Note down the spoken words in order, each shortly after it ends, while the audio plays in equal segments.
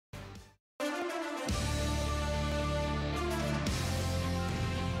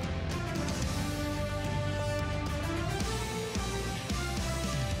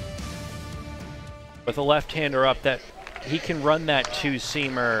with a left-hander up that he can run that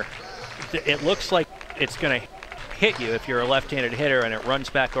two-seamer. It looks like it's going to hit you if you're a left-handed hitter, and it runs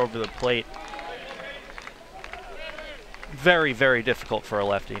back over the plate. Very, very difficult for a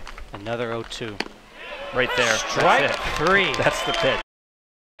lefty. Another 0-2. Right there. Strike three. That's the pitch.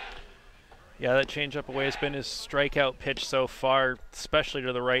 Yeah, that changeup away has been his strikeout pitch so far, especially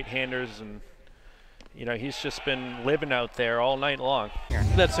to the right-handers, and you know, he's just been living out there all night long.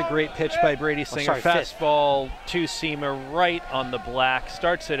 That's a great pitch by Brady Singer. Fastball, two-seamer right on the black,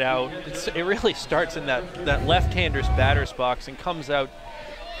 starts it out. It really starts in that left-hander's batter's box and comes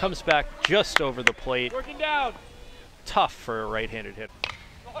back just over the plate. Working down. Tough for a right-handed hitter.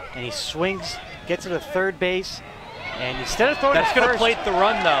 And he swings, gets to the third base, and instead of throwing that's going to plate the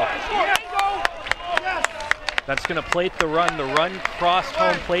run, though. That's going to plate the run. The run crossed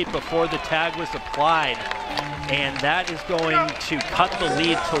home plate before the tag was applied, and that is going to cut the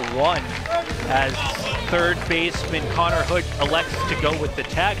lead to 1 as third baseman Connor Hood elects to go with the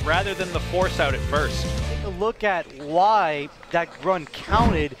tag rather than the force out at first. Take a look at why that run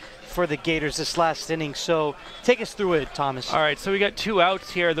counted for the Gators this last inning. So take us through it, Thomas. All right, so we got 2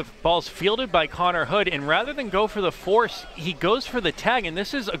 outs here. The ball's fielded by Connor Hood, and rather than go for the force, he goes for the tag, and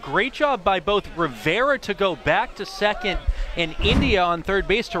this is a great job by both Rivera to go back to second and India on third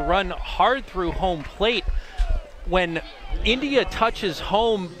base to run hard through home plate. When India touches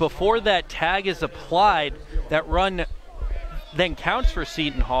home before that tag is applied, that run then counts for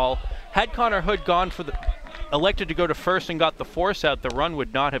Seton Hall. Had Connor Hood gone for the elected to go to first and got the force out, the run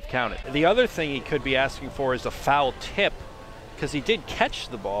would not have counted. The other thing he could be asking for is a foul tip, because he did catch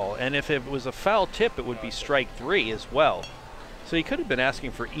the ball, and if it was a foul tip, it would be strike 3 as well. So he could have been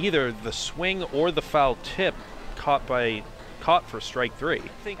asking for either the swing or the foul tip caught for strike 3. I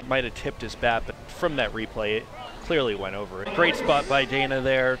think it might have tipped his bat, but from that replay, it clearly went over it. Great spot by Dana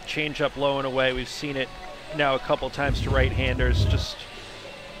there, change up low and away. We've seen it now a couple times to right-handers. Just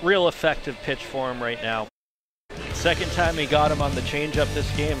real effective pitch for him right now. Second time he got him on the changeup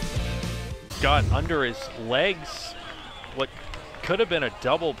this game. Got under his legs. What could have been a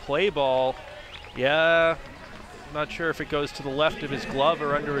double play ball. Yeah, not sure if it goes to the left of his glove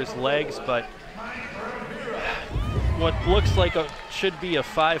or under his legs, but what looks like should be a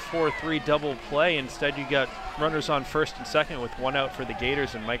 5-4-3 double play. Instead, you got runners on first and second with 1 out for the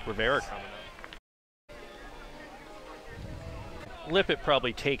Gators and Mike Rivera coming up. Lippett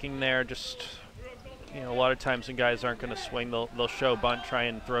probably taking there, just, you know, a lot of times when guys aren't going to swing, they'll show bunt, try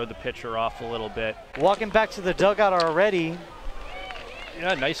and throw the pitcher off a little bit. Walking back to the dugout already.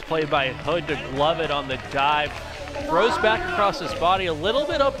 Yeah, nice play by Hood to glove it on the dive. Throws back across his body a little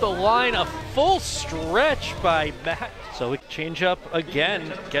bit up the line, a full stretch by Matt. So we change up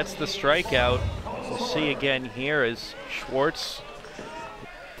again, gets the strikeout. We'll see again here as Schwartz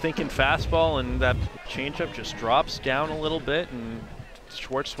thinking fastball, and that changeup just drops down a little bit, and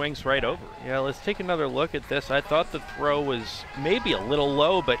Schwartz swings right over. Yeah, let's take another look at this. I thought the throw was maybe a little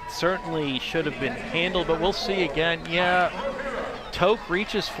low, but certainly should have been handled, but we'll see again. Yeah, Toke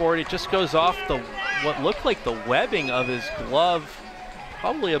reaches for it. It just goes off what looked like the webbing of his glove.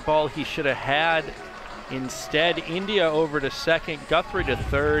 Probably a ball he should have had. Instead, India over to second, Guthrie to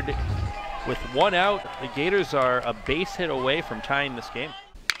third. With 1 out, the Gators are a base hit away from tying this game.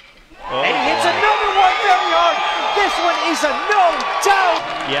 Oh, and he hits another one very hard. This one is a no doubt.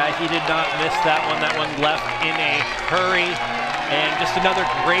 Yeah, he did not miss that one. That one left in a hurry. And just another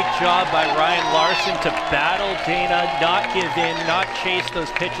great job by Ryan Larson to battle Dana, not give in, not chase those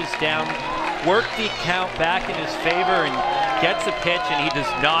pitches down, work the count back in his favor, and gets a pitch, and he does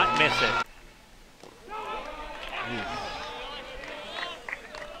not miss it.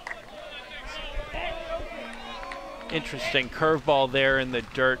 Interesting curveball there in the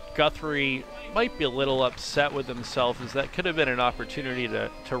dirt. Guthrie might be a little upset with himself, as that could have been an opportunity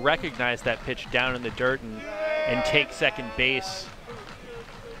to recognize that pitch down in the dirt and take second base.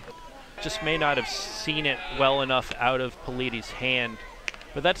 Just may not have seen it well enough out of Polidi's hand.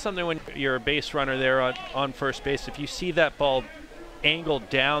 But that's something when you're a base runner there on first base. If you see that ball angled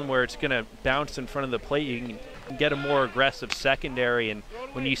down where it's going to bounce in front of the plate, you can get a more aggressive secondary. And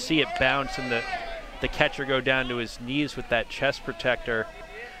when you see it bounce and the catcher go down to his knees with that chest protector,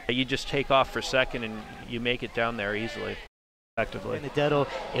 you just take off for second and you make it down there easily. DiBenedetto,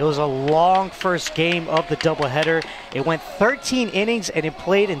 it was a long first game of the doubleheader. It went 13 innings and it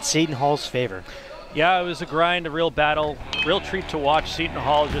played in Seton Hall's favor. Yeah, it was a grind, a real battle, real treat to watch. Seton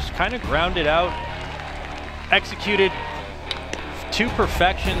Hall just kind of grounded out, executed to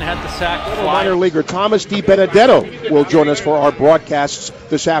perfection, had the sac fly. Minor leaguer Thomas DiBenedetto will join us for our broadcasts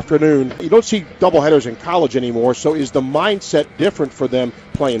this afternoon. You don't see doubleheaders in college anymore, so is the mindset different for them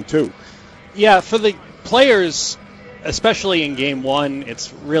playing too? Yeah, for the players, especially in game one,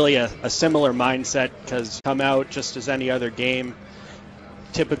 it's really a similar mindset because come out just as any other game.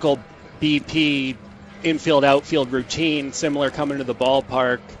 Typical BP infield outfield routine, similar coming to the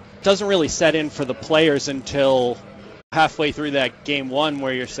ballpark. Doesn't really set in for the players until halfway through that game one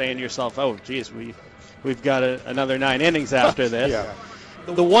where you're saying to yourself, oh, geez, we've got another 9 innings after this. Yeah.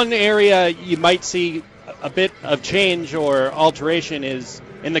 The one area you might see a bit of change or alteration is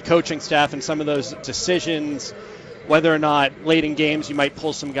in the coaching staff and some of those decisions, whether or not late in games you might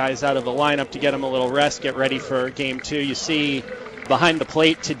pull some guys out of the lineup to get them a little rest, get ready for game two. You see behind the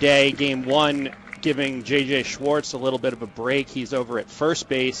plate today, game one, giving J.J. Schwartz a little bit of a break. He's over at first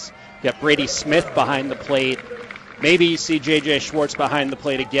base. You got Brady Smith behind the plate. Maybe you see J.J. Schwartz behind the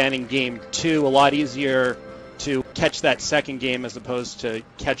plate again in game two. A lot easier to catch that second game as opposed to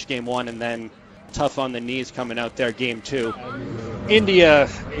catch game one and then tough on the knees coming out there game two. India,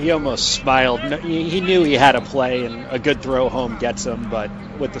 he almost smiled. He knew he had a play, and a good throw home gets him, but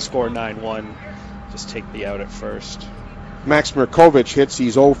with the score 9-1, just take the out at first. Max Mirkovich hits,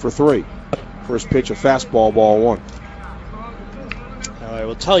 he's 0 for 3. First pitch, a fastball, ball 1. Now, I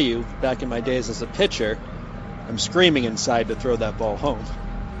will tell you, back in my days as a pitcher, I'm screaming inside to throw that ball home.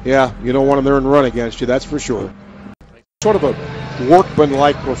 Yeah, you don't want them there and run against you, that's for sure. Sort of a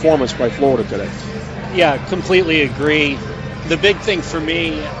workman-like performance by Florida today. Yeah, completely agree. The big thing for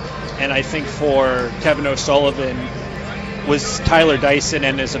me, and I think for Kevin O'Sullivan, was Tyler Dyson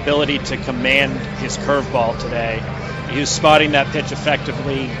and his ability to command his curveball today. He was spotting that pitch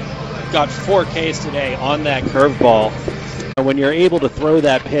effectively, got 4 Ks today on that curveball. And when you're able to throw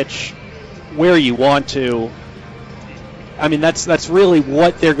that pitch where you want to, I mean, that's really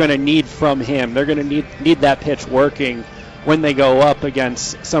what they're going to need from him. They're going to need that pitch working when they go up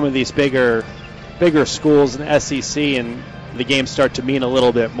against some of these bigger schools in the SEC and the games start to mean a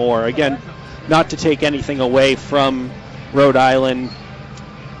little bit more. Again, not to take anything away from Rhode Island,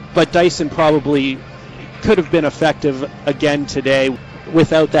 but Dyson probably could have been effective again today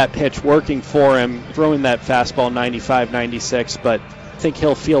without that pitch working for him, throwing that fastball 95, 96, but I think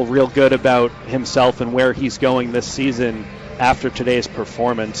he'll feel real good about himself and where he's going this season after today's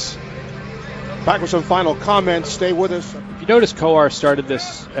performance. Back with some final comments. Stay with us. If you notice, Kohar started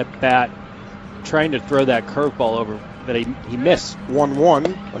this at bat trying to throw that curveball over, that he missed.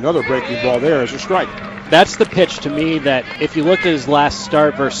 1-1. Another breaking ball there is a strike. That's the pitch to me that if you look at his last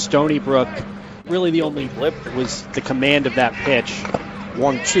start versus Stony Brook, really the only blip was the command of that pitch.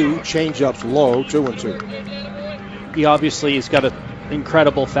 1-2. Change-ups low. 2-2. He obviously has got an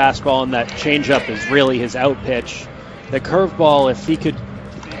incredible fastball, and that changeup is really his out pitch. The curveball, if he could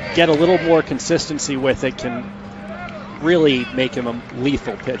get a little more consistency with it, can really make him a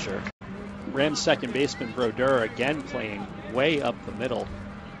lethal pitcher. Rams second baseman Brodeur again playing way up the middle.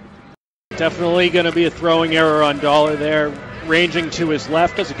 Definitely going to be a throwing error on Dollar there. Ranging to his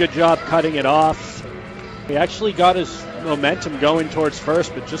left, does a good job cutting it off. He actually got his momentum going towards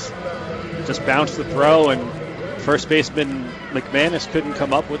first, but just bounced the throw, and first baseman McManus couldn't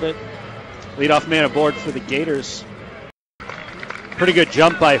come up with it. Leadoff man aboard for the Gators. Pretty good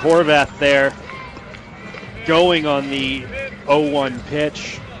jump by Horvath there. Going on the 0-1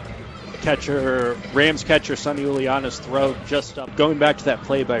 pitch. Rams catcher Sonny Uliana's throw just up. Going back to that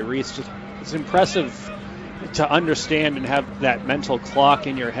play by Reese, it's impressive to understand and have that mental clock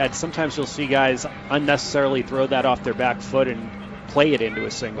in your head. Sometimes you'll see guys unnecessarily throw that off their back foot and play it into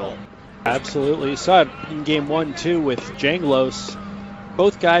a single. Absolutely. You saw it in game 1 too with Janglos.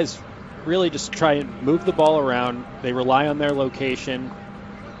 Both guys really just try and move the ball around. They rely on their location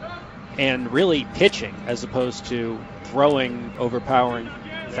and really pitching as opposed to throwing overpowering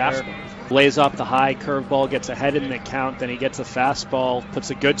fastballs. Lays off the high curveball, gets ahead in the count, then he gets a fastball, puts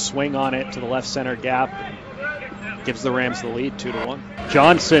a good swing on it to the left center gap, gives the Rams the lead 2-1.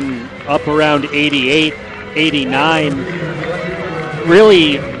 Johnson up around 88, 89.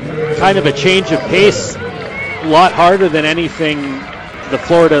 Really kind of a change of pace, a lot harder than anything the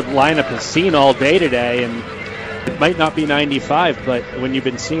Florida lineup has seen all day today, and it might not be 95, but when you've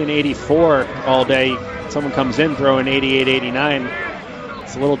been seeing 84 all day, someone comes in throwing 88, 89,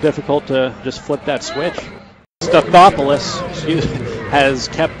 it's a little difficult to just flip that switch. Stathopoulos has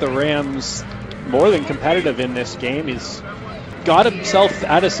kept the Rams more than competitive in this game. He's got himself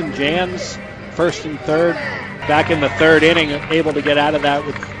out of some jams, first and third, back in the third inning, able to get out of that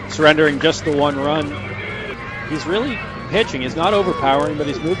with surrendering just the 1 run. He's really pitching. He's not overpowering, but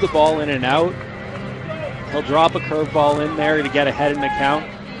he's moved the ball in and out. He'll drop a curveball in there to get ahead in the count.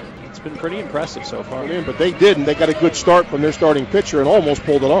 It's been pretty impressive so far. But they didn't. They got a good start from their starting pitcher and almost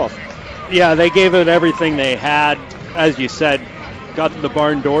pulled it off. Yeah, they gave it everything they had. As you said, got the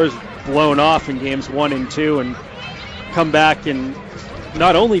barn doors blown off in games 1 and 2 and come back and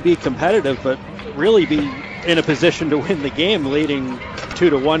not only be competitive, but really be in a position to win the game, leading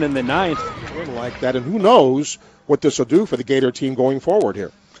 2-1 in the 9th. Like that, and who knows what this will do for the Gator team going forward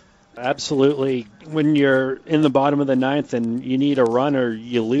here. Absolutely. When you're in the bottom of the 9th and you need a run or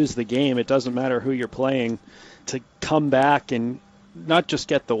you lose the game, it doesn't matter who you're playing, to come back and not just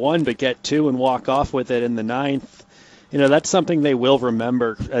get the 1, but get 2 and walk off with it in the 9th. You know, that's something they will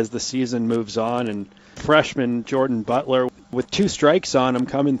remember as the season moves on. And freshman Jordan Butler, with 2 strikes on him,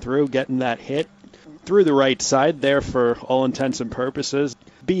 coming through, getting that hit through the right side there for all intents and purposes.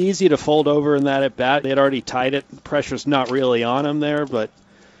 Be easy to fold over in that at bat. They had already tied it. The pressure's not really on him there, but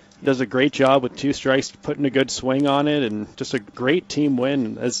does a great job with 2 strikes, putting a good swing on it, and just a great team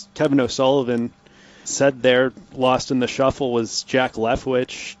win. As Kevin O'Sullivan said there, lost in the shuffle was Jack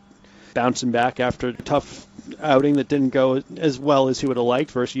Leftwich, bouncing back after a tough outing that didn't go as well as he would have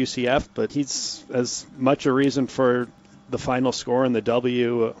liked versus UCF, but he's as much a reason for the final score and the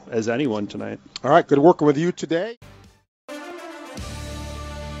W as anyone tonight. All right, good working with you today.